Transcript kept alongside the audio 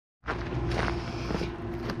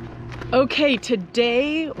Okay,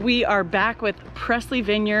 today we are back with Pressley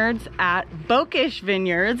Vineyards at Beaver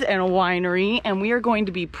Vineyards and Winery, and we are going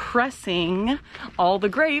to be pressing all the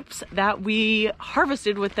grapes that we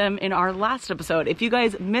harvested with them in our last episode. If you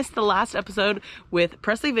guys missed the last episode with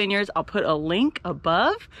Pressley Vineyards, I'll put a link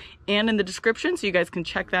above and in the description so you guys can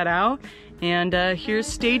check that out. And here's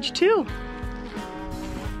stage 2.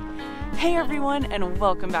 Hey everyone, and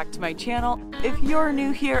welcome back to my channel. If you're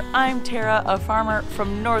new here, I'm Tara, a farmer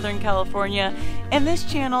from Northern California, and this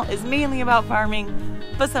channel is mainly about farming,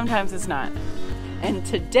 but sometimes it's not. And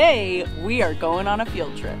today we are going on a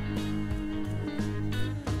field trip.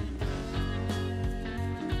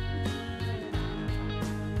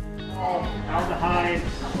 Aldehydes,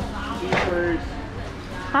 Beavers.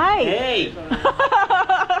 Hi. Hey.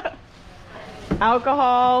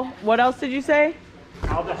 Alcohol. What else did you say?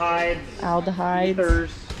 Aldehydes.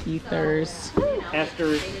 Ethers.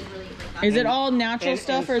 Esters. Is it all natural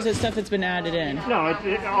stuff, or is it stuff that's been added in? No,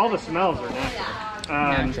 all the smells are natural.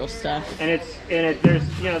 Natural stuff. And there's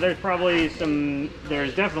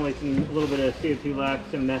definitely a little bit of CO2 left,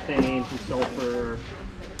 some methane, some sulfur.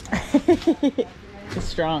 It's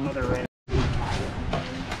strong. Other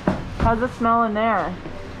How's it smell in there?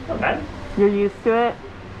 Not bad. You're used to it?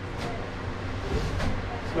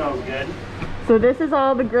 Smells good. So this is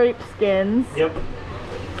all the grape skins. Yep.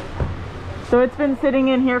 So it's been sitting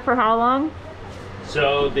in here for how long?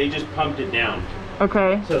 So they just pumped it down.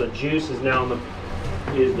 Okay. So the juice is now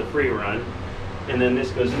is the free run, and then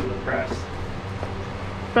this goes into the press.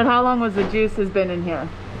 But how long was the juice has been in here?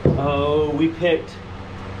 Oh, we picked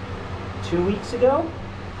 2 weeks ago? I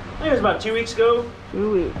think it was about 2 weeks ago.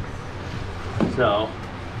 2 weeks. So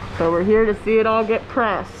we're here to see it all get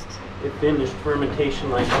pressed. it finished fermentation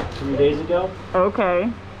like 3 days ago. Okay.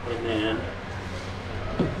 And then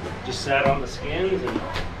just sat on the skins and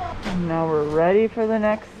Now we're ready for the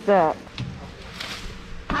next step.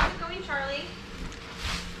 How's it going, Charlie?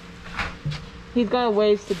 He's got a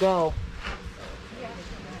ways to go.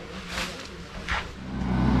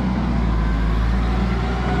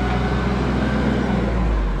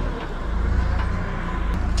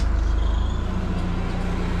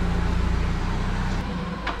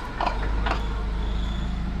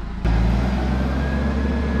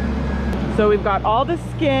 So we've got all the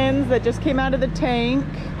skins that just came out of the tank,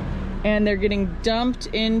 and they're getting dumped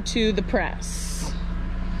into the press.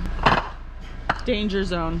 Danger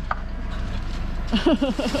zone.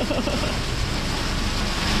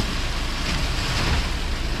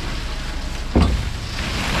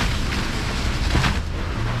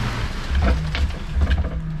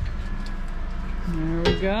 There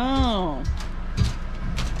we go.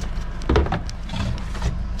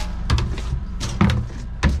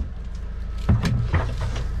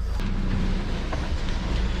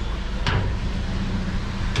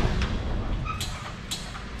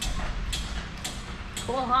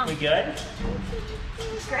 Cool, huh? we good?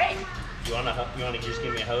 Great. You wanna just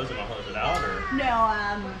give me a hose and I'll hose it out, or?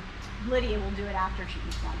 No, Lydia will do it after she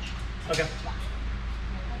eats lunch. Okay.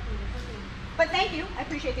 But thank you. I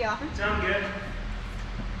appreciate the offer. Sound good.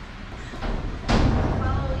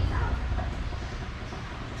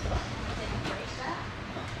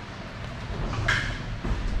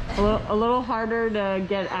 A little harder to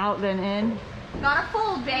get out than in. Gotta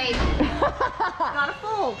fold, babe. Gotta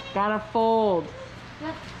fold. Gotta fold.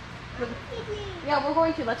 Yeah, we're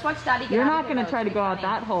going to. Let's watch Daddy get You're out not of gonna here, try to though. go It's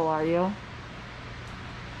out that hole, are you?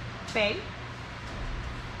 funny. Babe?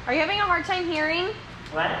 Are you having a hard time hearing?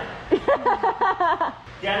 What?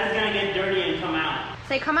 Dad is gonna get dirty and come out.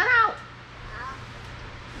 Say, come on out.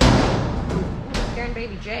 Ooh, scaring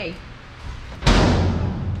baby Jay.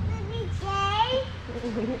 Baby Jay?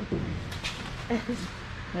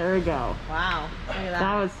 There we go. Wow. Look at that.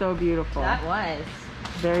 That was so beautiful. That was.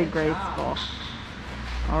 Very graceful.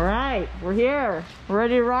 All right, we're here. We're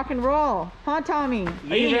ready to rock and roll. Huh, Tommy?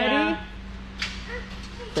 Are you ready?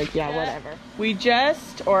 It's like, yeah, whatever. We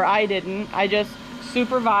just, or I didn't, I just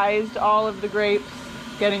supervised all of the grapes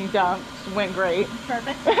getting dumped. Went great.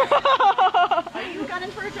 Perfect. Are you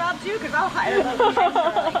gunning for a job too? Because I'll hire those.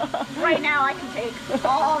 Right now, I can take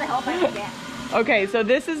all the help I can get. Okay, so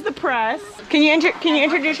this is the press. Can you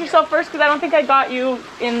introduce yourself first? Because I don't think I got you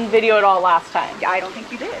in video at all last time. Yeah, I don't think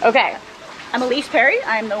you did. Okay. I'm Elise Perry.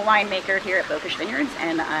 I'm the winemaker here at Beaver Vineyards,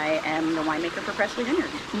 and I am the winemaker for Pressley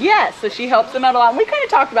Vineyards. Yes, so she helps them out a lot. And we kind of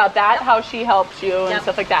talked about that, how she helps you and Yep.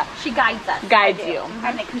 stuff like that. She guides us. Guides I do. you.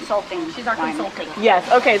 I'm the consulting. She's our consulting. Yes,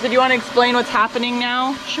 okay, so do you want to explain what's happening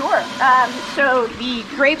now? Sure. So the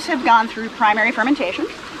grapes have gone through primary fermentation.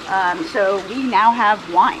 So we now have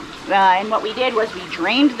wine. And what we did was we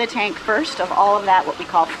drained the tank first of all of that, what we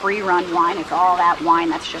call free run wine. It's all that wine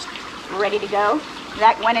that's just ready to go.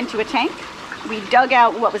 That went into a tank. We dug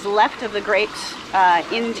out what was left of the grapes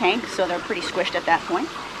in tank, so they're pretty squished at that point.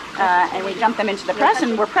 And we dump them into the press,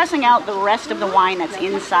 and we're pressing out the rest of the wine that's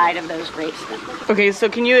inside of those grapes. Okay, so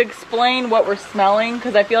can you explain what we're smelling?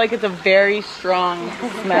 Because I feel like it's a very strong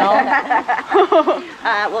smell.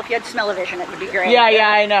 Well, if you had smell-o-vision, it would be great. Yeah,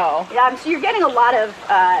 I know. So you're getting a lot of...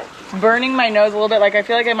 It's burning my nose a little bit. Like, I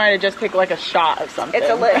feel like I might have just picked like a shot of something.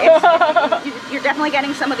 You're definitely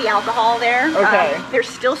getting some of the alcohol there. Okay. There's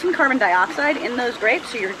still some carbon dioxide in those grapes,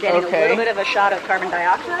 so you're getting a little bit of a shot of carbon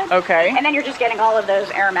dioxide. Okay. And then you're just getting all of those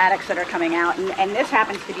aromatics that are coming out. And this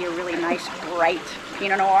happens to be a really nice, bright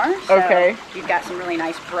Pinot Noir. So okay. You've got some really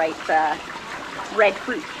nice, bright red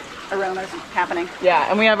fruit aromas happening. Yeah,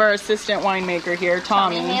 and we have our assistant winemaker here,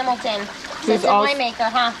 Tommy Hamilton. Who's winemaker,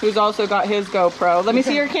 huh? Who's also got his GoPro. Let me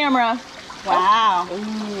see your camera. Wow.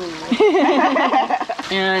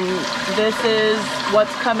 And this is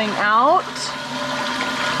what's coming out.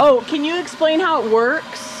 Oh, can you explain how it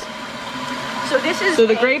works? So this is... So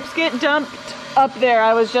the grapes get dumped up there.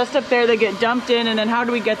 I was just up there. They get dumped in, and then how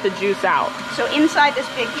do we get the juice out? So inside this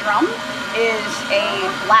big drum is a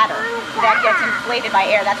bladder that gets inflated by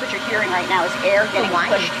air. That's what you're hearing right now, is air getting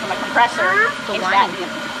pushed from a compressor into that.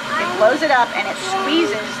 It blows it up and it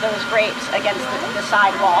squeezes those grapes against the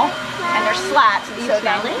side wall, and there's slats, and so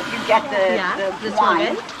then you get the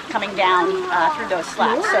wine coming down through those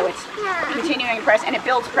slats. So it's continuing to press, and it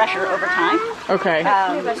builds pressure over time. Okay.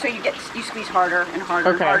 So you squeeze harder and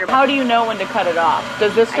harder and harder. How do you know when to cut it off?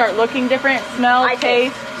 Does this start looking different? Smell,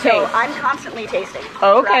 taste? So I'm constantly tasting.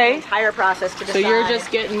 Okay. Throughout the entire process to decide. So you're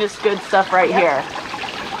just getting this good stuff right here.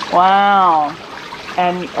 Wow.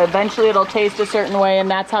 And eventually it'll taste a certain way, and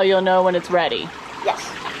that's how you'll know when it's ready. Yes.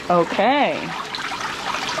 Okay.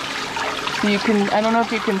 So you can, I don't know if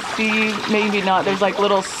you can see, maybe not, there's like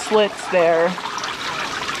little slits there,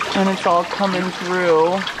 and it's all coming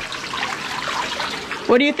through.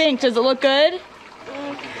 What do you think? Does it look good?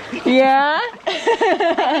 Yeah?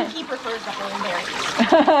 I think he prefers the whole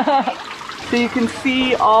berries. So you can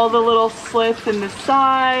see all the little slits in the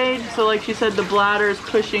side. So like she said, the bladder is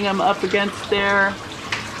pushing them up against there.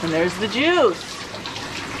 And there's the juice.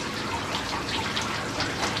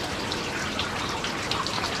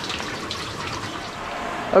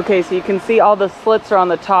 Okay, so you can see all the slits are on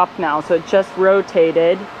the top now. So it just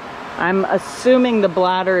rotated. I'm assuming the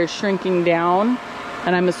bladder is shrinking down.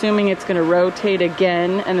 And I'm assuming it's gonna rotate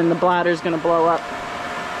again, and then the bladder is gonna blow up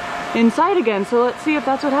inside again. So let's see if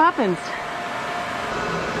that's what happens.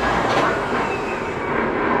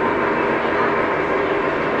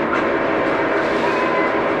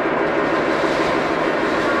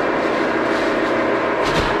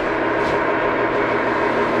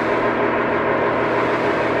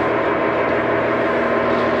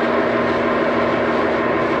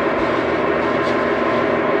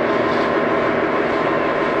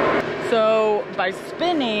 So by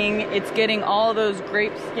spinning, it's getting all those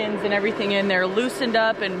grape skins and everything in there loosened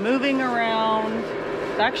up and moving around.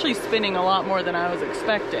 It's actually spinning a lot more than I was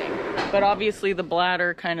expecting. But obviously the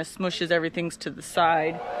bladder kind of smushes everything to the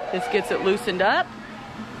side. This gets it loosened up.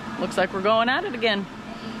 Looks like we're going at it again.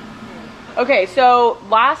 Okay, so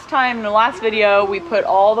last time, in the last video, we put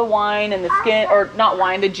all the wine and the skin, or not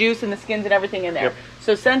wine, the juice and the skins and everything in there. Yep.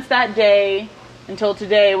 So since that day, until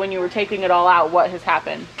today, when you were taking it all out, what has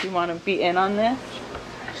happened? Do you want to be in on this?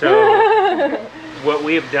 So what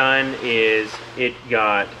we have done is it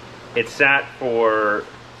sat for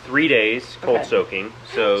 3 days cold soaking.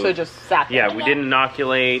 So it just sat there. Yeah, we didn't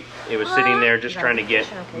inoculate. It was sitting there just trying to get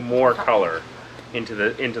more color into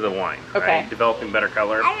the wine, right? Developing better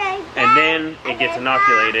color. And then it gets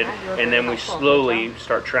inoculated, and then we slowly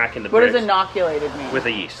start tracking the What bricks. does inoculated mean? With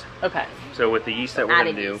the yeast. Okay. So with the yeast that we're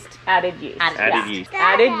going to do. Added yeast. Added yeast.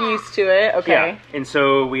 Added yeast to it, okay. Yeah, and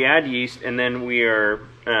so we add yeast, and then we are,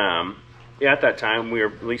 at that time, we are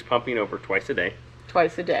at least pumping over twice a day.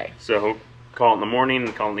 Twice a day. So call it in the morning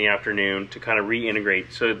and call it in the afternoon to kind of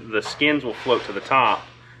reintegrate. So the skins will float to the top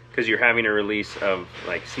because you're having a release of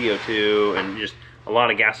like CO2 and just a lot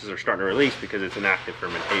of gases are starting to release because it's an active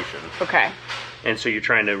fermentation. Okay. And so you're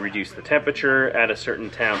trying to reduce the temperature at a certain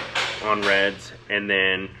temp on reds and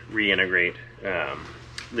then reintegrate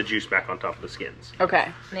the juice back on top of the skins. Okay.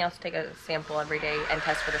 And they also take a sample every day and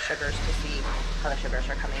test for the sugars to see how the sugars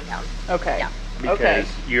are coming down. Okay. Yeah. Because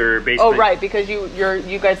you're basically... Oh, right, because you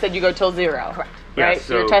guys said you go till 0. Correct. Right? Yeah,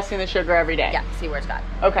 so you're testing the sugar every day. Yeah, see where it's got.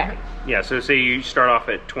 Okay. Yeah, so say you start off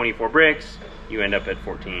at 24 bricks, you end up at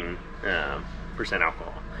 14%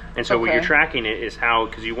 alcohol. And so what you're tracking it is how,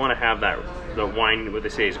 because you want to have the wine, what they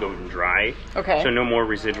say is going dry. Okay. So no more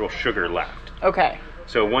residual sugar left. Okay.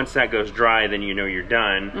 So once that goes dry, then you know you're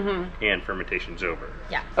done and fermentation's over.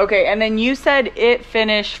 Yeah. Okay, and then you said it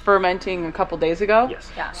finished fermenting a couple days ago?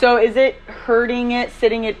 Yes. Yeah. So is it hurting it,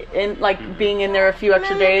 sitting it in, like being in there a few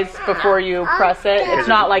extra days before you press it? It's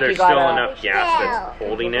not like you got There's still enough gas that's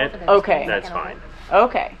holding it. Okay. That's fine.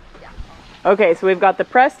 Okay. Okay, so we've got the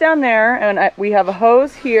press down there, and we have a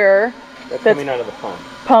hose here That's coming out of the pump.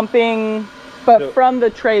 pumping, but So- from the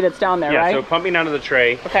tray that's down there, Yeah, right? so pumping out of the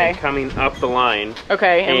tray Okay. and coming up the line,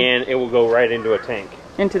 Okay, and it will go right into a tank.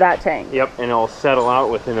 into that tank. Yep, and it'll settle out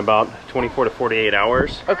within about 24 to 48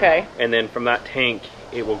 hours. Okay. And then from that tank,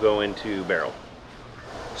 it will go into barrel.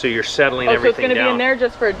 So you're settling Oh, so it's everything going to be down. in there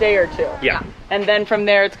just for a day or two? Yeah. And then from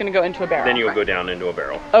there, it's going to go into a barrel? Then you'll go down into a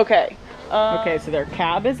barrel. Okay. Okay, so their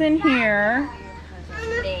cab is in here.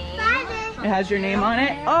 It has your name on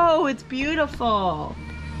it. Oh, it's beautiful.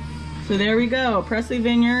 So there we go. Pressley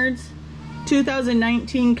Vineyards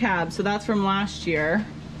 2019 cab. So that's from last year.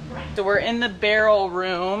 So we're in the barrel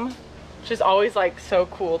room, which is always like so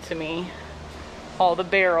cool to me. All the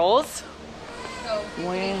barrels. So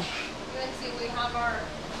Wow. you can see we have our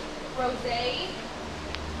rosé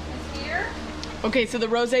is here. Okay, so the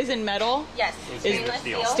rosé's in metal. Yes. Stainless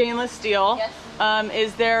steel. Stainless steel. Yes.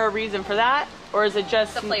 Is there a reason for that? Or is it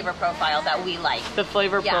just The flavor profile that we like. the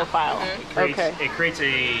flavor Yeah. profile? Mhm. Okay. It creates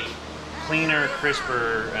a cleaner,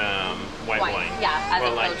 crisper white wine. Yeah, as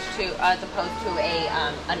Well, opposed to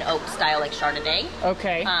a an oak style like Chardonnay.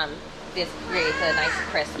 Okay. This creates a nice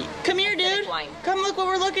crisp. Come here, dude. wine. Come look what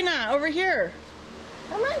we're looking at over here.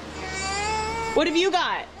 Come on. What have you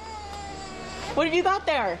got? What have you got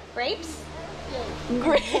there? Grapes.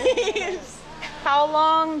 Grapes. How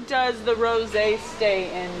long does the rosé stay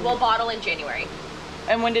in? We'll bottle in January.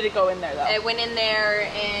 And when did it go in there though? It went in there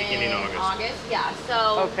in Beginning of August. Yeah,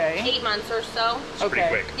 so Okay. 8 months or so. It's pretty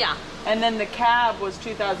quick. Yeah. And then the cab was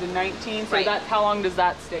 2019, so Right. that's how long does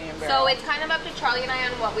that stay in barrel? So it's kind of up to Charlie and I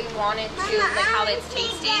on what we want it to, like how it's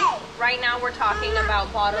tasty. Right now we're talking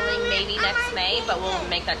about bottling maybe next May, but we'll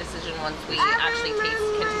make that decision once we actually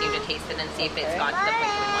continue to taste it and see if it's got to the place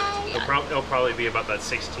where we want it to be at. It'll probably be about that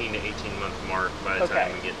 16 to 18 month mark by the Okay.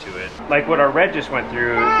 time we get to it. Like what our red just went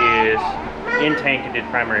through is in tank it did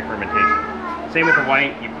primary fermentation. Same with the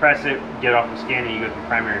white, you press it, get off the skin, and you go through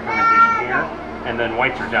primary fermentation here, and then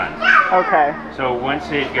whites are done. Okay. So once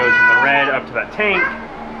it goes in the red up to that tank,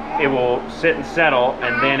 it will sit and settle,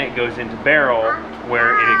 and then it goes into barrel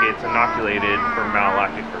where it gets inoculated for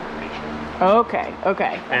malolactic fermentation. Okay.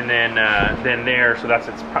 Okay. And then there, so that's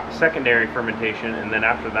its secondary fermentation, and then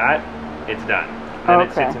after that, it's done. Then it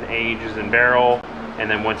Okay. sits and ages in barrel, and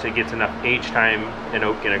then once it gets enough age time and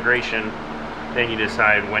oak integration, then you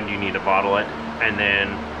decide when do you need to bottle it, and then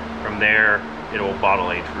from there, it will bottle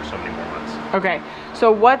age for so many more months. Okay. So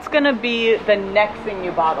what's gonna be the next thing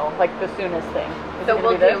you bottle? Like the soonest thing? Is So it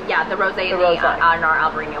we'll gonna be do, the rosé The and rosé. on our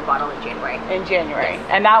Albarino bottle in January. in January, Yes.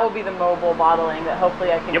 and that will be the mobile bottling that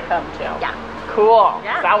hopefully I can Yep. come to. Yeah. Cool.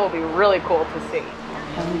 Yeah. That will be really cool to see.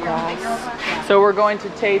 So we're going to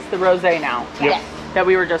taste the rosé now. Yep. Yes. That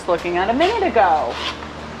we were just looking at a minute ago.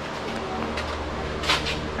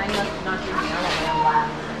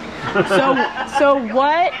 So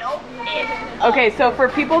what? Okay, so for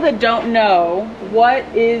people that don't know, what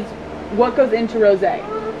goes into rosé?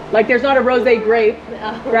 Like, there's not a rosé grape,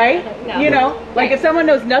 right? No. You know, like if someone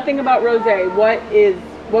knows nothing about rosé,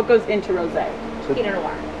 what goes into rosé? Pinot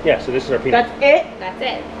Noir. Yeah, so this is our peanut. That's it. That's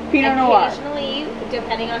it. Pinot Noir. Occasionally,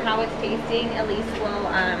 depending on how it's tasting, Elise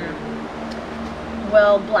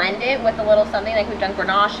will blend it with a little something, like we've done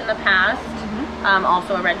Grenache in the past.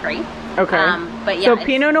 Also a red grape. Okay. But yeah. So it's-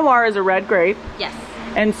 Pinot Noir is a red grape, Yes.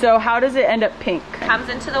 and so how does it end up pink? Comes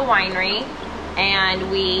into the winery, and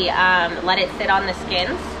we let it sit on the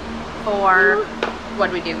skins for, what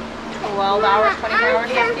do we do? 12 hours, 24 hours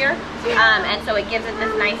this year. And so it gives it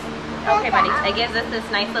this nice, okay buddy, it gives us this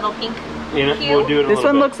nice little pink hue. We'll do it in a This little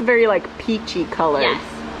one bit. looks very like peachy colored. Yes.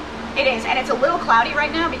 It is, and it's a little cloudy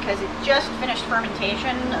right now because it just finished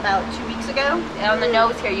fermentation about 2 weeks ago. On the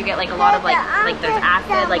nose here, you get like a lot of like there's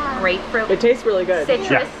acid, like grapefruit, It tastes really good.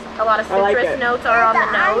 citrus. A lot of I like citrus it. notes are on the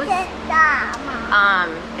nose.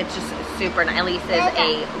 It's just super nice. Elise is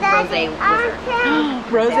a rosé wizard.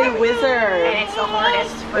 Rosé wizard. And it's the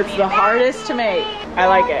hardest for It's me the to make. hardest to make. I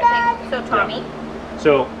like it. So Tommy,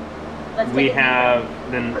 So let's we take a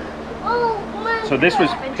have then. So this was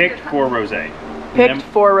picked for rosé. Picked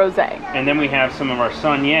for rosé. And then we have some of our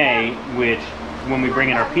Saunier, which when we bring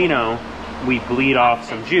in our Pinot, we bleed off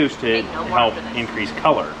some juice to Make no more help for this. increase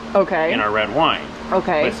color Okay. in our red wine.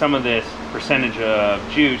 Okay. But some of this percentage of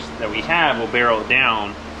juice that we have will barrel it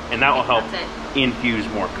down and that will help That's infuse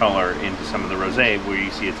more color into some of the rosé where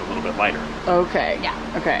you see it's a little bit lighter. Okay. Yeah.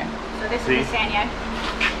 Okay. So this See? is the Sanya.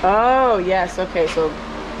 Oh, yes. Okay. So,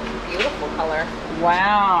 Beautiful color.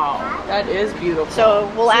 wow. That is beautiful.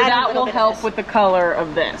 So we'll add a that little will bit of help this. with the color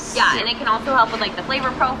of this. Yeah, and it can also help with like the flavor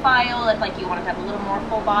profile if like you want it to have a little more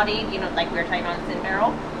full bodied, you know, like we were talking about in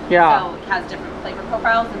barrel. Yeah. So it has different flavor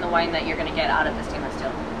profiles than the wine that you're gonna get out of the stainless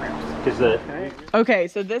steel barrels. Because the Okay,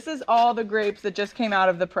 so this is all the grapes that just came out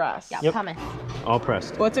of the press. Yeah, Yep. pumice. all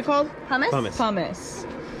pressed. What's it called? Pumice? Pumice. Pumice.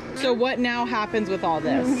 So what now happens with all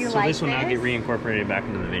this? So this will now get reincorporated back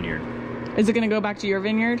into the vineyard. Is it going to go back to your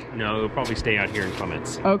vineyard? No, it'll probably stay out here in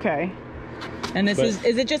Clements. Okay. And this But-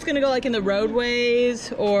 is it just going to go like in the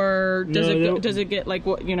roadways, or does No, it they'll- does it get like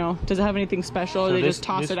what, you know, does it have anything special, or So they this- just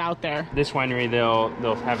toss this- it out there? This winery, they'll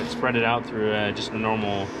have it spread it out through just a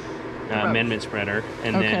normal amendment spreader,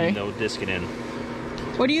 and Okay. then they'll disc it in.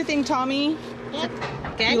 What do you think, Tommy?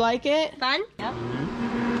 Good. You like it? Fun? Yep.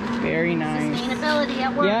 Very nice. Sustainability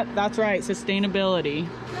at work. Yep, that's right. Sustainability.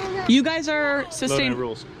 You guys are Lodi sustain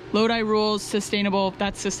rules. Lodi rules, sustainable.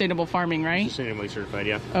 That's sustainable farming, right? Sustainably certified,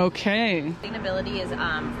 yeah. Okay. Sustainability is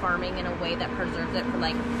farming in a way that preserves it for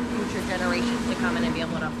like future generations to come in and be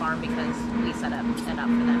able to farm because we set up for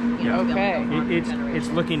them. You know, to be Okay. able to go farm for It's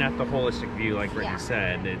generations. looking at the holistic view, like Brittany Yeah.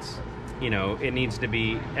 said. It's, you know, it needs to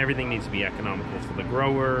be, everything needs to be economical for the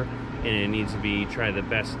grower, and it needs to be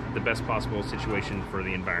the best possible situation for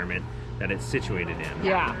the environment that it's situated in.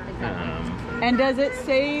 Yeah. Exactly. And does it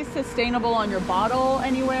say sustainable on your bottle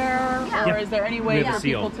anywhere? Yeah. Or is there any way We have for a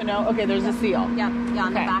seal. people to know? Okay, there's a seal. Yeah, on Okay.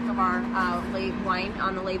 the back of our wine,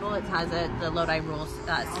 on the label, it has the Lodi Rules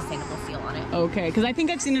sustainable seal on it. Okay, because I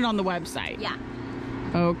think I've seen it on the website. Yeah.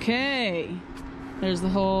 Okay. There's the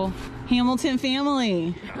whole Hamilton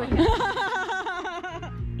family.